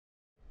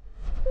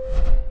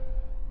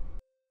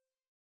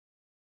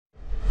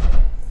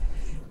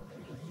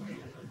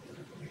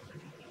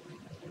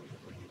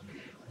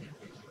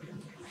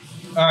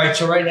All right,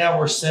 so right now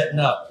we're setting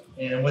up.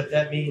 And what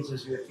that means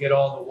is we have to get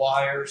all the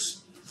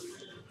wires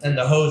and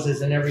the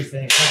hoses and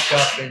everything hooked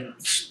up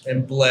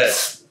and bled.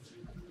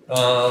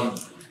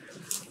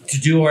 To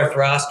do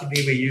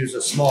arthroscopy, we use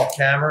a small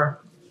camera,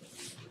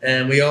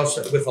 and we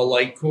also, with a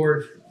light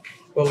cord,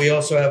 but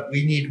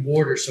we need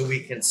water so we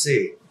can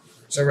see.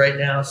 So right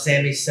now,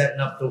 Sammy's setting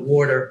up the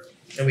water,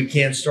 and we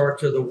can't start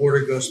till the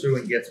water goes through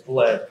and gets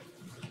bled.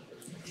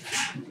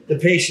 The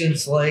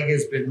patient's leg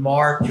has been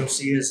marked. You'll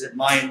see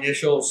my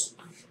initials.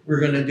 We're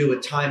going to do a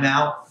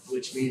timeout,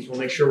 which means we'll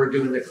make sure we're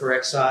doing the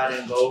correct side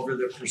and go over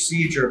the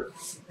procedure.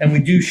 And we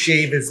do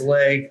shave his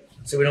leg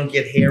so we don't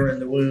get hair in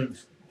the wound.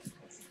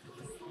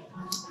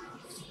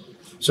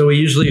 So we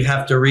usually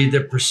have to read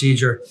the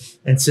procedure.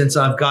 And since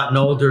I've gotten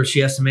older, she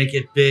has to make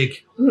it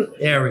big.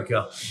 There we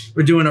go.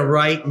 We're doing a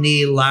right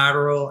knee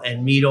lateral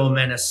and medial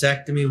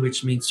meniscectomy,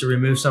 which means to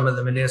remove some of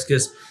the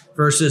meniscus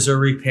versus a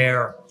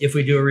repair. If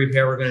we do a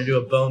repair, we're going to do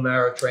a bone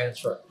marrow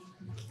transfer.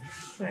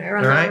 All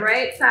right, on the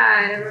right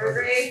side,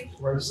 everybody.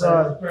 Right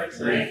side. Right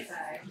side.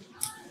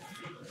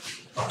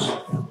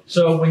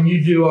 So when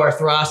you do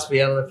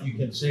arthroscopy, I don't know if you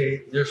can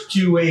see, there's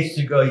two ways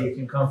to go. You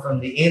can come from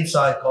the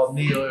inside, called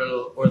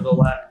medial,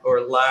 or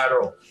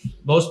lateral.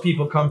 Most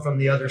people come from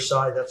the other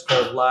side. That's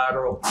called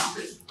lateral.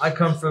 I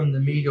come from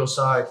the medial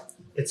side.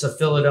 It's a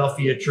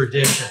Philadelphia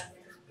tradition.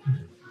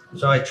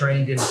 So I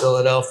trained in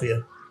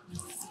Philadelphia.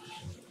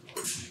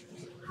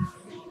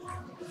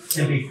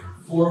 And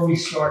before we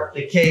start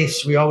the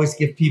case, we always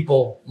give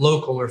people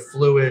local or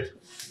fluid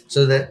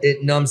so that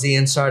it numbs the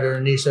inside of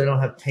their knee so they don't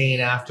have pain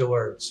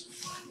afterwards.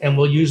 And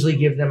we'll usually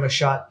give them a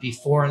shot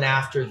before and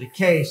after the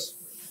case.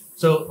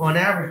 So on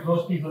average,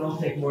 most people don't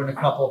take more than a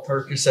couple of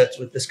Percocets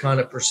with this kind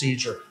of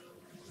procedure.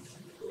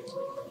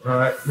 All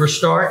right, we're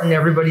starting.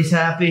 Everybody's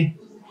happy?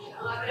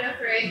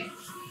 11:03.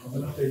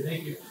 11:03,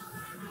 thank you.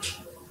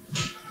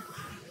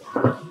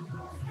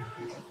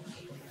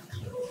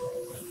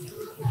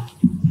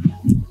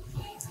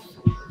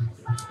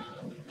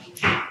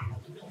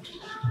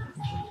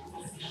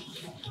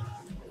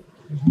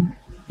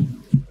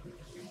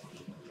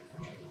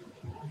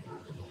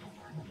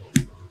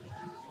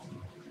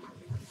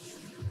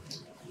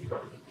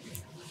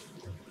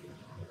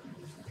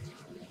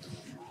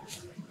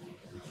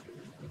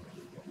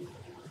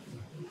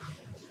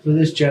 So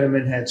this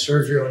gentleman had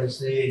surgery on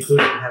his knee,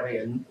 including having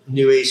a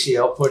new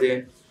ACL put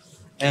in,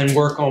 and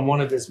work on one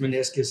of his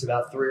meniscus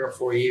about 3 or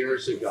 4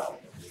 years ago.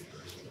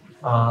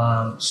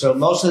 So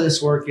most of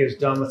this work is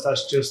done with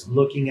us just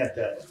looking at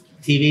the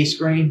TV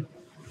screen.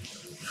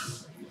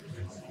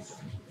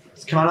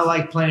 It's kind of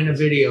like playing a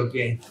video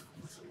game.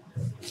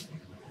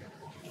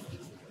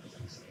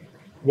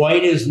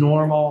 White is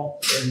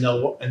normal,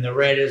 and the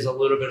red is a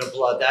little bit of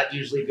blood. That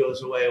usually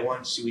goes away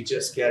once we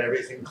just get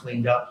everything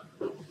cleaned up.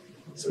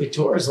 So he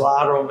tore his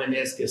lateral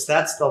meniscus.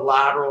 That's the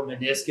lateral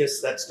meniscus.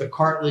 That's the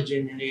cartilage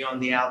in your knee on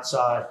the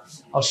outside.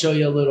 I'll show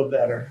you a little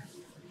better.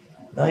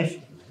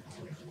 Knife?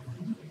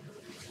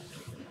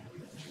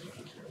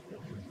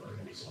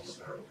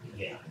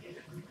 Yeah.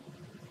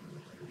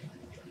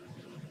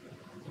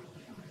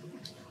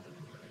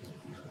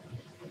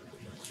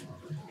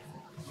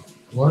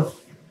 What?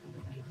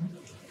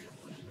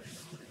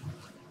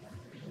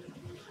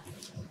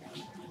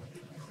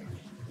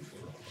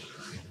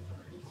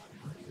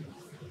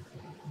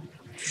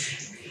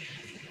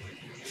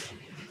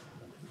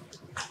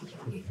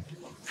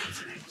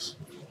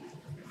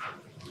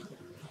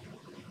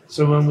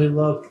 So when we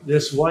look,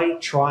 this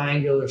white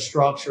triangular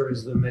structure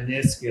is the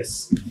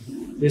meniscus.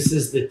 This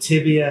is the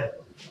tibia,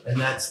 and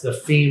that's the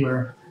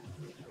femur.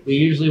 We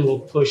usually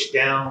will push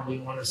down. We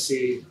want to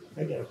see,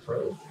 I got a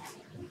probe.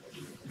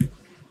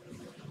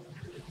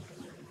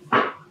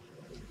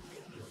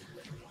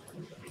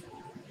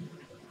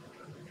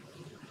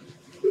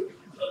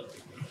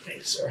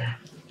 Thanks, sir.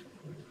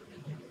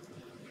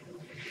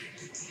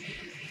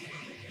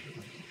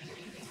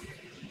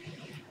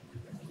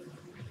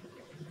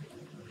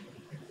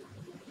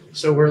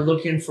 So we're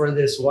looking for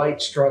this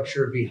white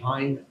structure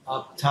behind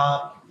up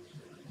top.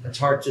 It's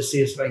hard to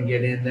see if I can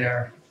get in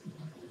there.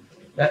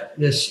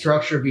 This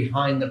structure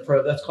behind the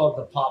probe, that's called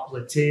the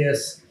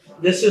popliteus.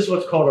 This is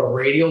what's called a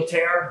radial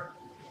tear,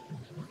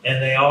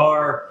 and they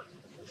are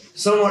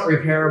somewhat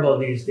repairable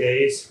these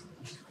days.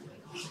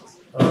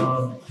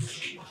 Can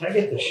I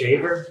get the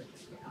shaver?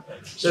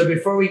 So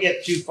before we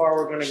get too far,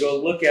 we're going to go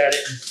look at it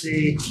and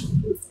see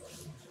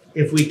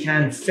if we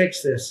can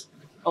fix this.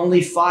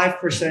 Only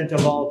 5%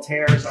 of all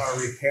tears are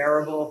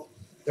repairable.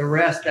 The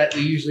rest, that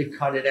we usually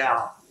cut it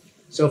out.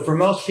 So for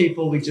most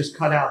people, we just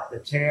cut out the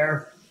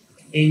tear.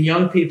 In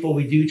young people,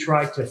 we do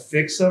try to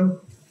fix them.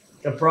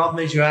 The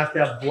problem is you have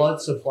to have blood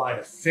supply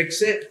to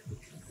fix it.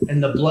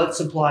 And the blood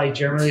supply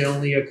generally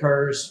only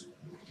occurs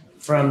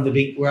from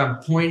where I'm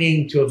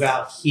pointing to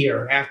about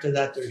here. After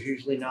that, there's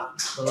usually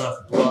not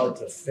enough blood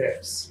to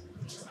fix.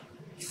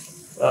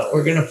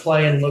 We're going to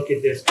play and look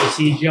at this because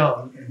he's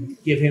young and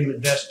give him the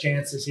best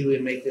chance to see if we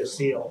can make this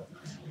heal.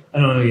 I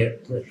don't know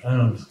yet, but I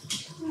don't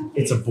know.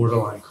 It's a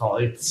borderline call.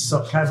 It's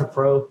some kind of a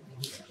probe.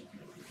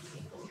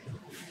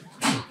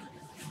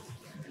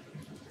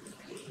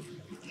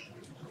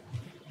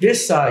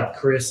 This side,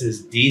 Chris,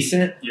 is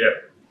decent. Yeah.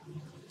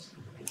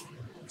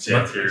 It's the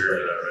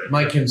anterior of that, right?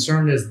 My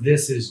concern is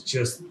this is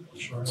just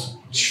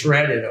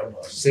shredded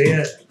almost. See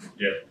it?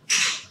 Yeah.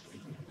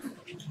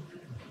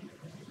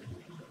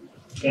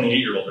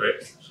 28-year-old,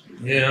 right?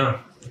 Yeah.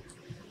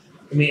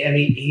 I mean, and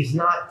he's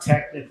not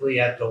technically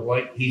at the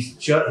white. He's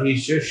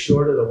just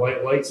short of the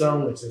white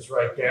zone, which is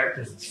right there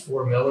because it's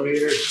 4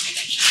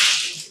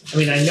 millimeters. I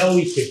mean, I know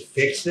we could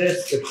fix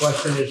this. The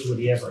question is, would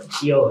he ever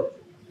heal it?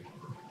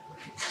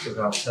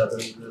 Without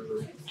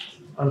tethering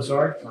I'm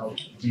sorry? I'll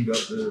beat up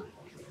the.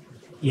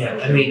 Yeah,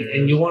 I mean,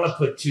 and you want to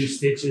put 2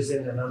 stitches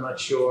in, and I'm not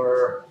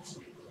sure.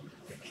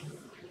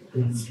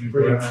 It's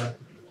pretty,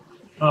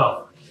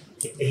 oh,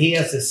 he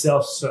has a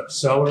self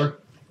sewer.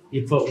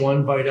 You put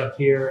one bite up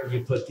here,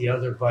 you put the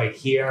other bite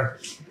here,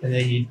 and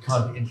then you'd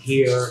come in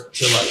here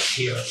to like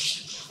here.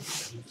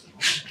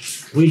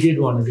 We did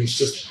one of these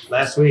just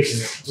last week,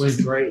 and it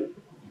went great.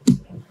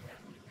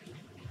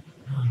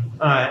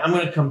 All right, I'm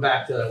going to come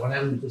back to that one. I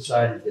haven't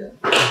decided yet.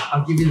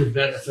 I'll give you the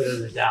benefit of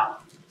the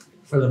doubt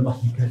for the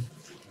moment.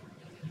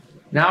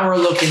 Now we're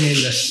looking in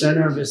the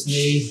center of his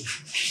knee.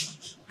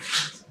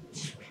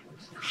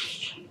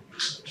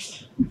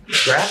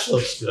 Graft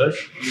looks good.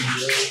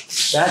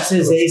 That's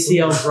his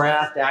ACL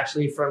graft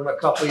actually from a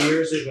couple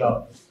years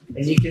ago.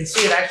 And you can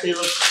see it actually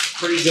looks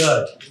pretty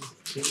good.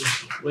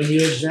 When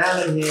you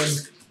examine him,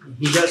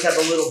 he does have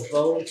a little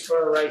bone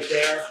spur right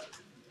there.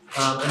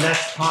 And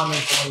that's common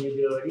for when you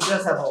do it. He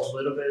does have a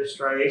little bit of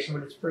striation,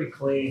 but it's pretty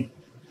clean.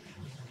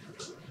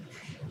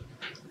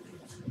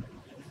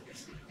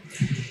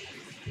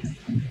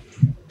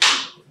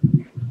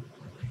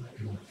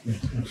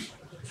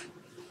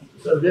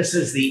 So this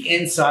is the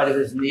inside of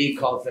his knee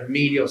called the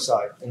medial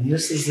side. And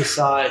this is the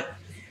side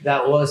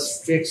that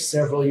was fixed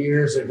several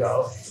years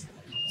ago.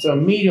 So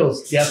medial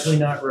is definitely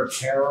not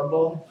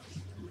repairable.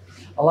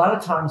 A lot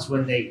of times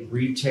when they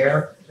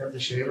re-tear, grab the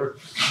shaver,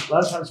 a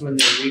lot of times when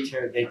they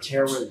re-tear, they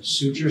tear where the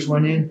sutures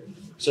went in.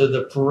 So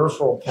the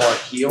peripheral part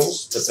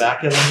heals, the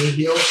back of the knee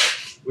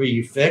heals, where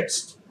you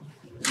fixed.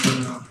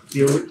 But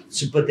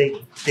they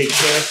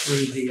tear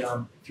through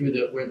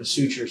the where the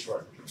sutures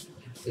were.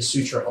 The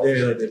suture holes.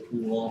 Yeah, like they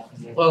pull off.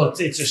 Well,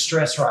 it's a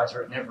stress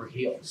riser. It never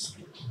heals.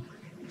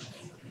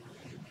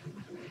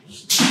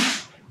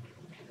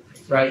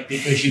 Right?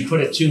 Because you put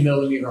a 2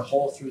 millimeter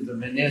hole through the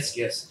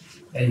meniscus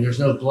and there's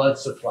no blood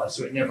supply,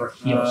 so it never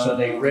heals. So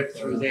they rip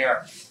through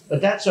there.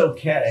 But that's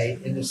okay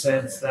in the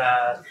sense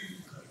that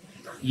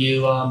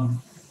you,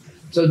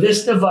 so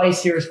this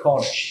device here is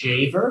called a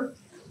shaver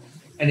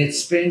and it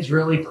spins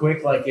really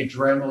quick like a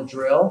Dremel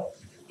drill.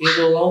 It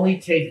will only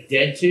take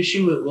dead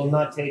tissue. It will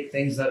not take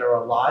things that are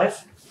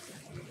alive.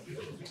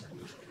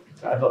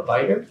 I have a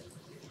biter.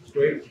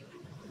 Great.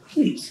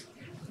 Please.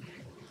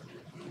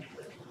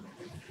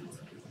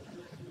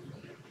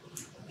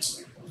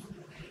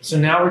 So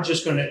now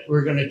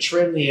we're gonna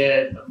trim the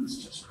edge. Oh, this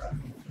is just crap.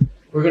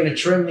 We're gonna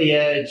trim the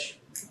edge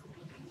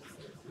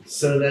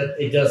so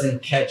that it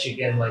doesn't catch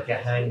again like a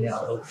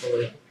hangnail,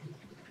 hopefully.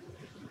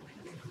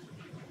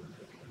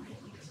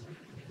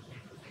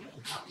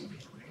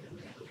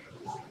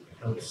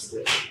 Oh,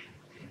 stick.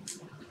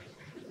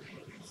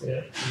 See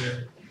it? Yeah.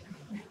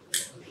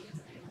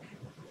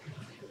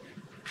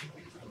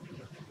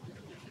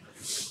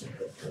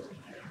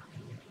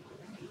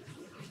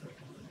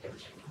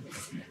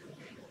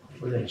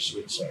 We're going to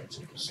switch sides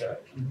in a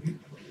sec.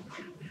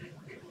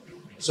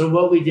 So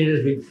what we did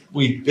is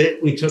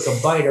we took a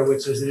biter,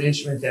 which is an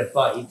instrument that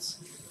bites,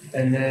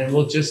 and then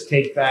we'll just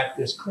take back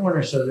this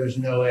corner so there's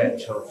no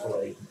edge,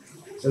 hopefully,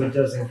 so it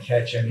doesn't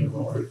catch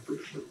anymore.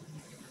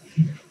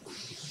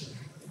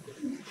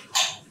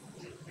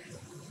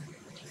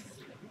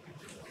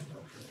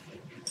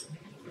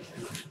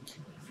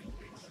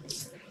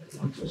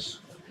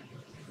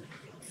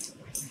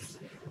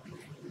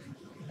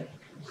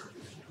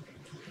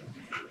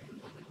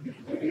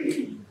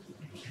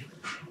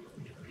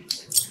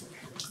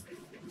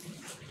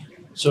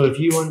 So if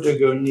you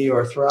undergo knee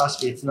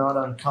arthroscopy, it's not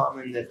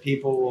uncommon that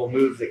people will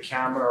move the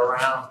camera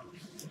around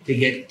to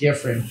get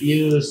different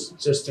views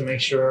just to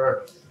make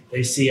sure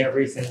they see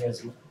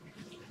everything.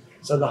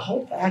 So the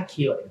whole back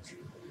heel,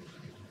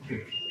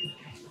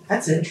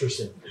 that's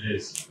interesting. It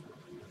is.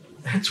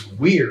 That's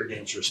weird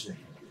interesting.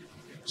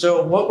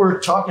 So what we're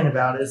talking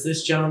about is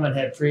this gentleman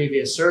had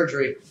previous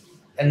surgery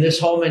and this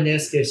whole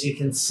meniscus, you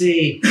can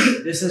see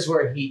this is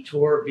where he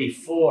tore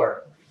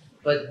before.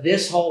 But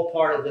this whole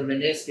part of the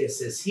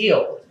meniscus is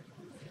healed.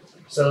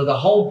 So the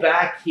whole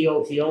back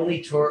healed, he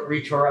only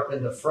retore up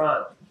in the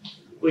front,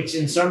 which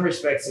in some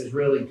respects is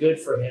really good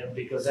for him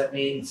because that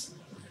means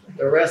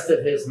the rest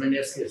of his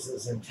meniscus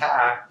is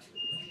intact.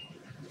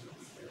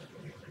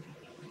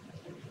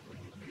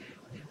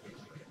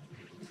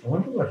 I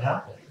wonder what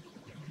happened.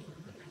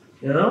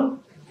 You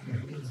know?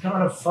 It's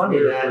kind of funny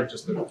that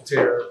just a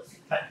tear.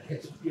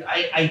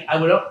 I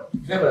would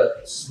have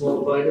a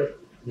small biter.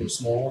 A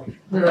small one.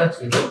 No, that's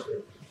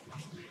good.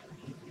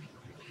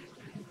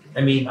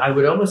 I mean, I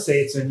would almost say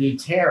it's a new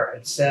tear,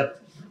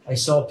 except I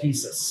saw a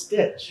piece of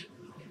stitch.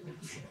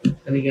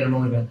 And again, I'm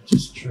only going to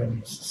just trim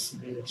this a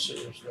smidge so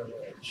there's no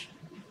edge.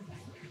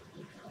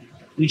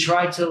 We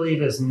try to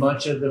leave as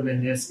much of the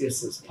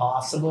meniscus as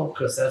possible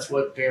because that's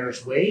what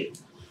bears weight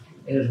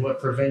and is what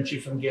prevents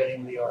you from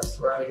getting the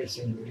arthritis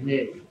in your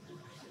knee.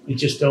 You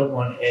just don't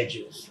want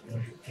edges. You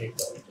know, take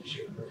off the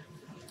shaper.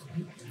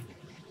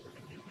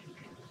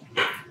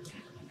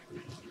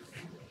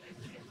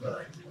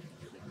 Right.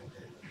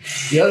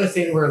 The other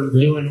thing we're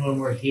doing when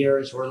we're here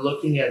is we're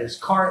looking at his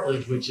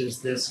cartilage, which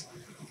is this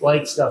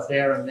white stuff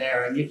there and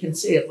there, and you can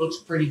see it looks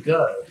pretty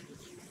good.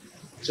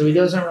 So he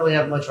doesn't really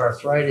have much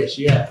arthritis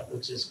yet,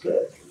 which is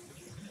good.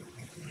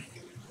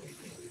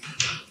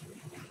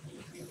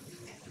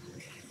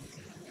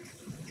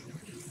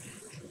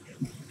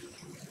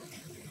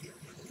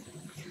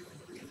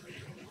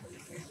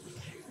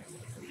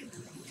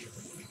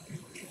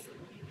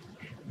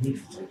 I need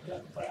to take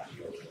that back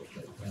a little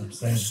bit. I'm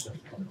saying stuff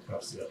come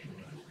across the other way.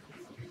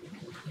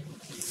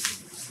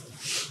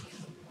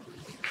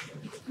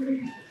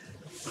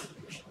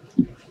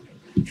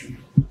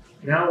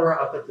 Now we're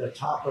up at the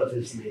top of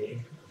his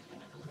knee.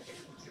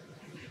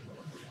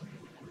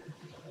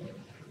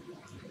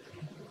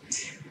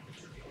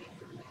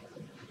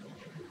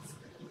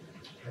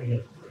 I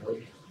get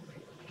really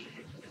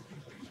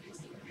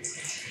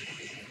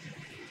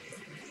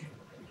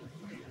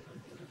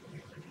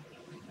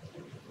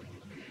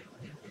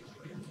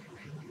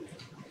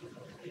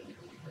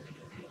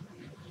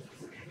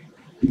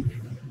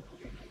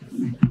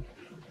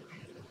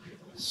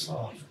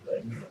soft,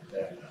 but not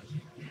bad.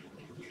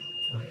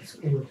 Let's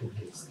look at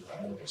his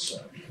lateral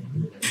side.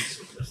 Let's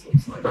see what this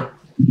looks like.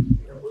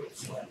 It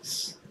looks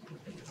nice.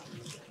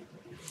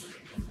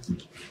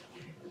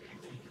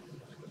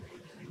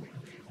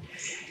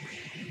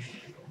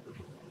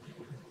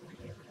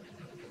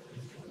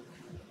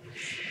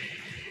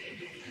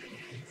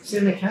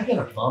 Sammy, can I get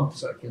a bump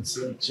so I can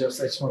see it? I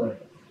just want to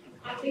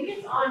I think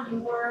it's on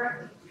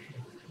your.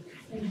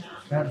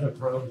 have the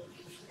probe.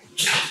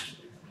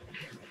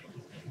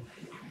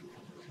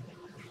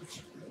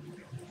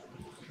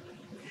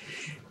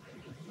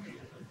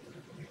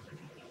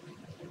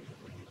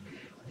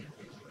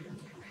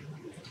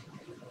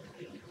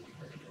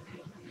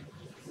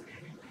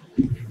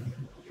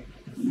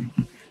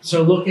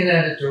 So looking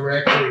at it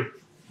directly,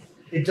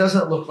 it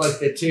doesn't look like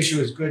the tissue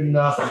is good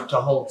enough to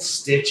hold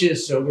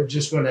stitches, so we're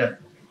just going to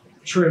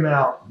trim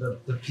out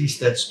the piece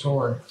that's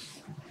torn.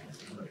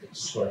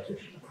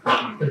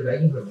 I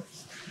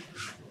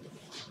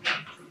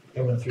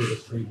went through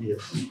the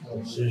previous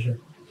incision.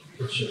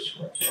 It's just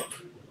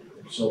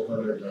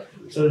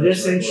so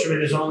this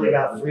instrument is only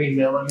about 3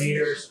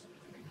 millimeters,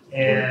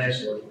 and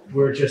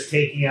we're just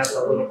taking out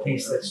the little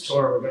piece that's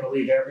torn. We're going to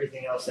leave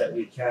everything else that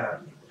we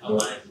can.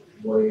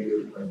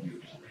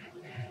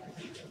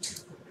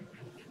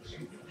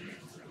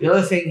 The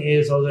other thing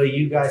is, although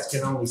you guys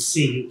can only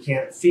see, you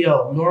can't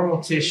feel,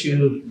 normal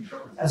tissue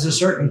has a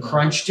certain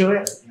crunch to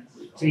it,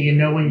 so you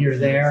know when you're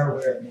there,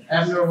 where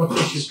abnormal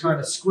tissue is kind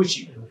of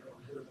squishy.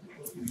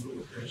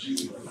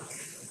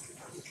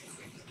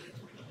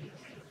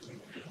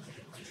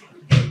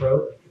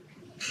 Probe.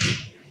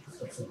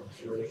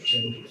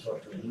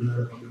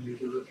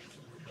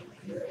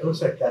 It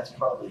looks like that's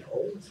probably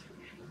old.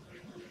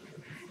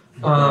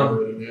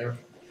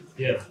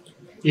 Yeah.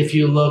 If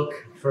you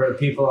look for the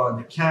people on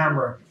the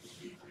camera,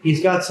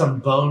 he's got some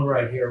bone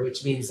right here,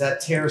 which means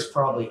that tear is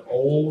probably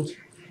old.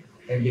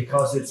 And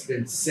because it's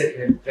been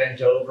sitting and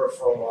bent over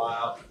for a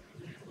while,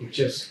 it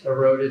just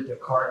eroded the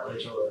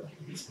cartilage a little.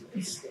 It's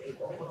pretty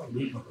stable. I want to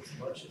leave him as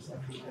much as I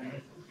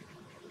can.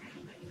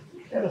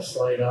 Got a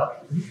slide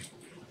up.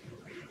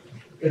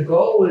 The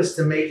goal is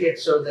to make it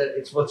so that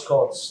it's what's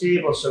called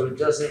stable, so it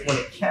doesn't want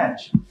to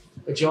catch.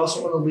 But you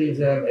also want to leave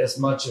them as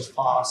much as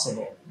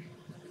possible.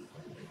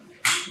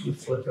 You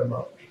flip them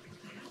up.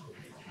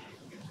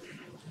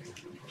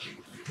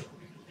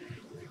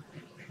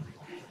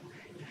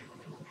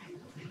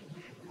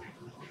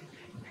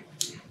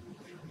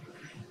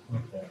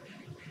 Okay.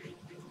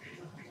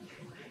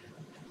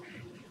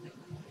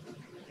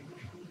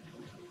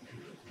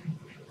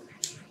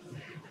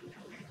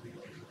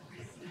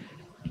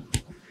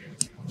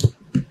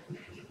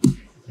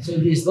 So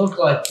these look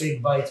like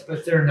big bites,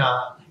 but they're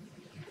not.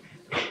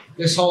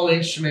 This whole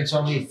instrument's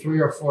only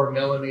 3 or 4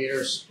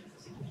 millimeters.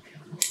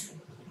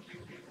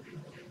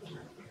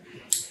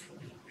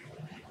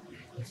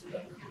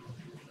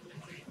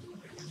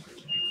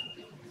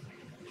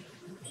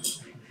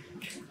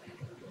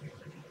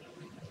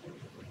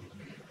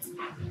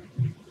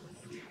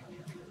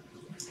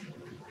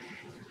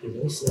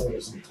 This leg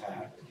is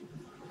intact.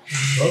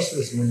 Most of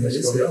his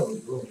meniscus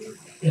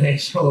and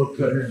it's so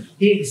good.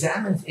 He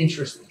examines,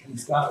 interesting.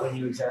 He's got, when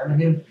you examine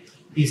him,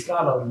 he's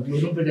got a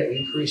little bit of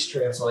increased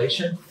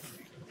translation,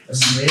 a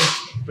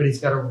smidge, but he's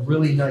got a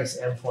really nice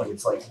endpoint.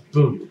 It's like,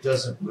 boom, it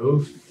doesn't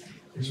move.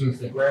 Which means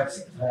the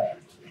graft's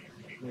intact.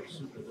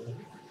 Lives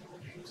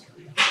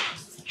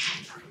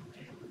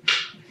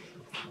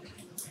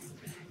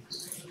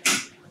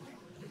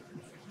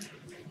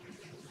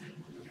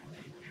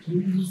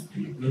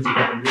a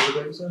couple years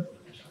ago, you said?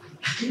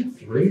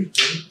 3?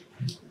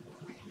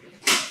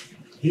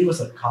 he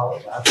was a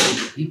college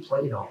athlete. He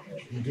played on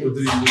it. He Or did.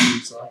 did he do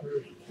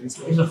soccer? He's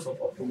a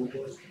football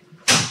player.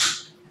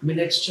 I mean,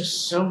 it's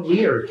just so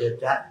weird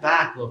that that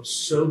back looks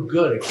so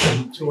good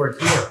except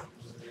toward here.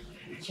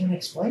 I can't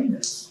explain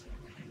this.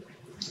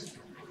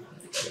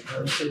 It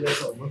honestly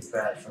doesn't look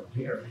bad from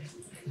here.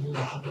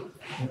 I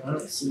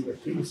don't see the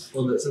piece.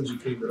 Well, that since you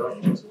cleaned it up,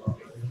 it's a lot,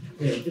 right?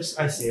 Yeah, just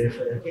I see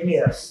it. Give me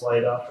a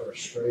slide up or a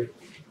straight.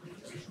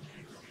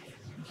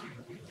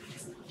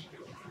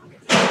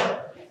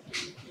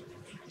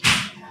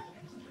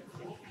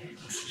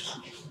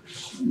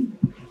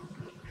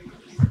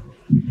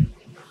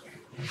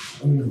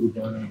 I'm gonna be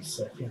done in a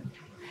second.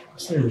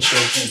 Just need to show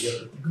you can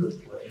get it a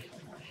good way.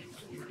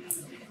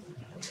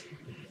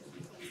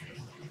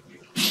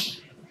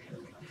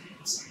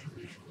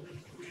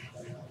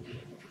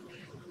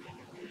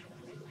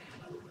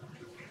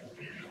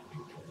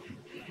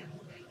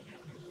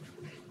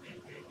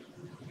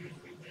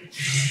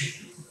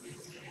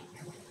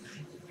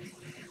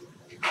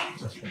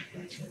 Just make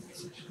that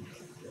transition.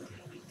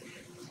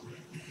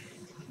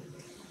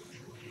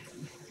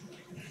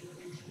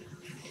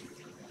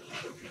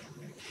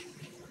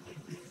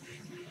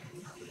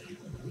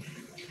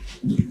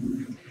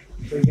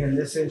 So again,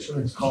 this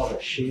instrument is called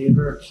a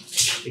shaver.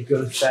 It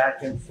goes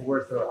back and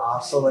forth or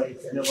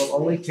oscillates, and it will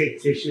only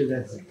take tissue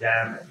that's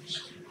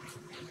damaged.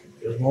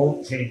 It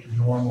won't take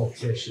normal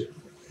tissue.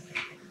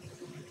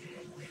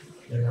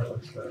 And that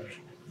looks better.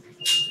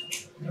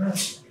 All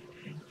right.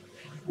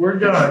 We're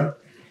done.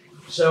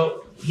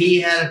 So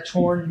he had a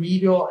torn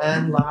medial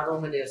and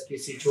lateral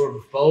meniscus. He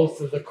tore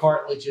both of the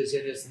cartilages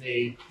in his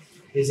knee.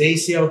 His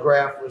ACL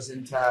graft was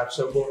intact,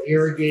 so we'll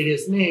irrigate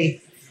his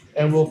knee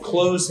and we'll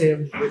close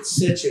him with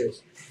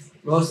stitches.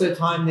 Most of the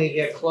time they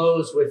get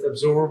closed with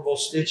absorbable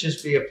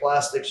stitches via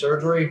plastic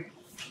surgery,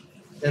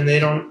 and they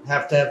don't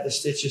have to have the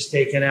stitches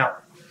taken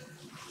out.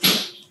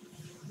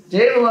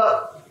 Table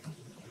up.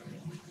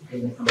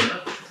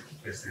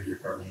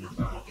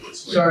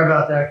 Sorry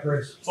about that,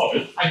 Chris. It's all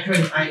good. I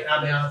couldn't,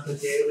 I'll be honest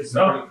with you, it was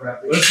No. pretty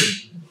crappy.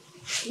 Listen,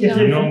 Yeah.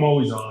 you know I'm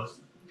always honest.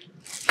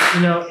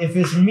 You know, if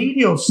his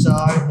medial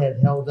side had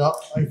held up,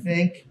 I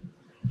think.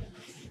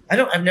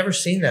 I've never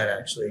seen that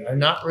actually. I've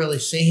not really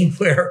seen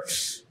where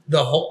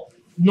the whole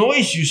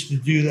Noise used to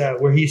do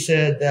that, where he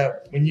said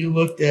that when you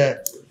looked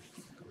at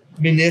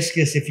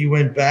meniscus, if you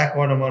went back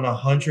on them on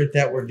 100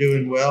 that were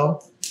doing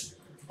well,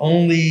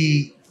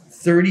 only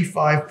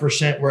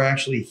 35% were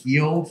actually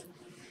healed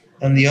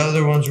and the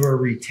other ones were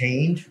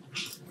retained.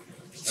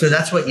 So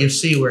that's what you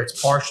see where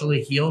it's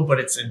partially healed, but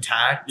it's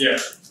intact. Yeah.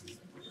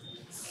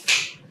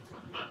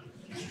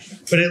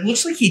 But it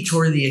looks like he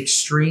tore the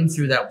extreme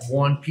through that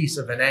one piece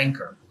of an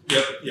anchor.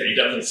 Yep. Yeah, you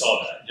definitely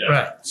saw that. Yeah.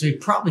 Right. So he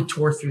probably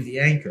tore through the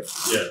anchor.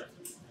 Yeah.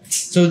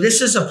 So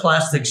this is a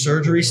plastic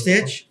surgery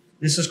stitch.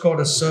 This is called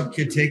a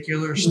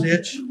subcuticular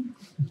stitch.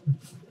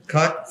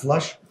 Cut,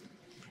 flush.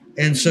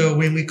 And so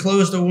when we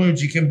close the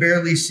wounds, you can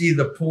barely see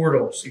the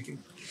portals.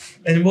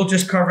 And we'll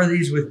just cover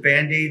these with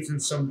Band-Aids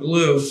and some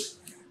glue.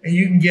 And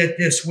you can get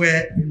this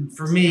wet. And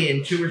for me,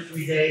 in 2 or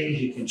 3 days,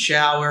 you can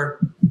shower.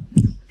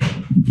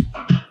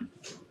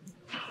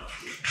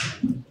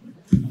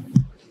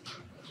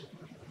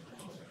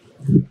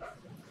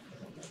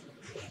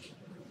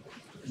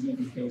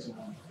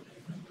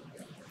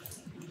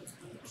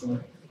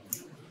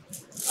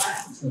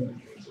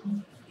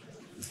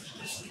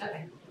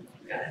 Okay,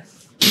 got it.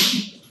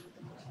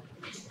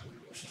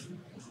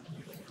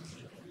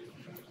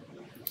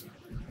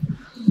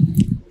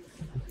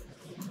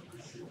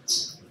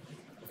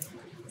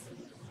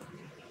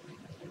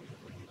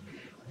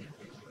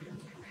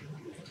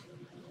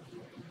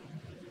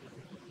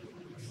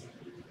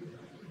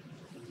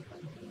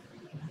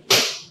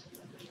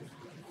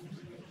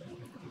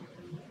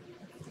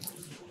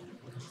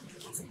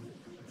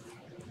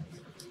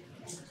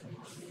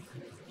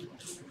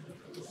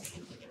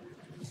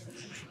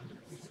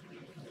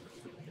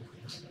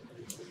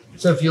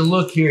 So if you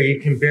look here, you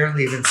can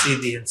barely even see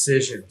the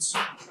incisions.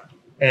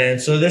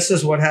 And so this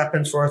is what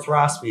happens for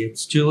arthroscopy.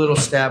 It's 2 little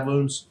stab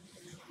wounds.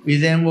 We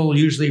then will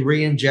usually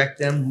re-inject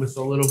them with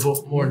a little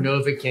bit more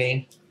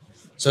Novocaine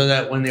so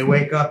that when they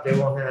wake up, they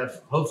won't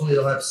have, hopefully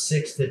they'll have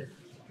 6 to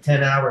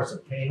 10 hours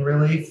of pain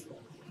relief.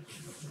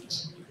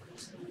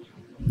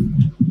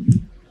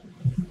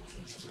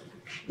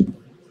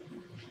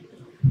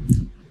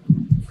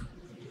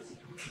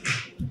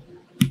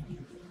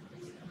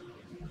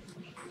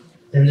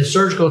 And the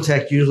surgical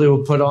tech usually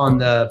will put on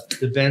the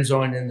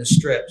benzoin and the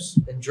strips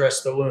and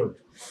dress the wound.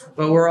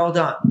 But we're all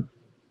done.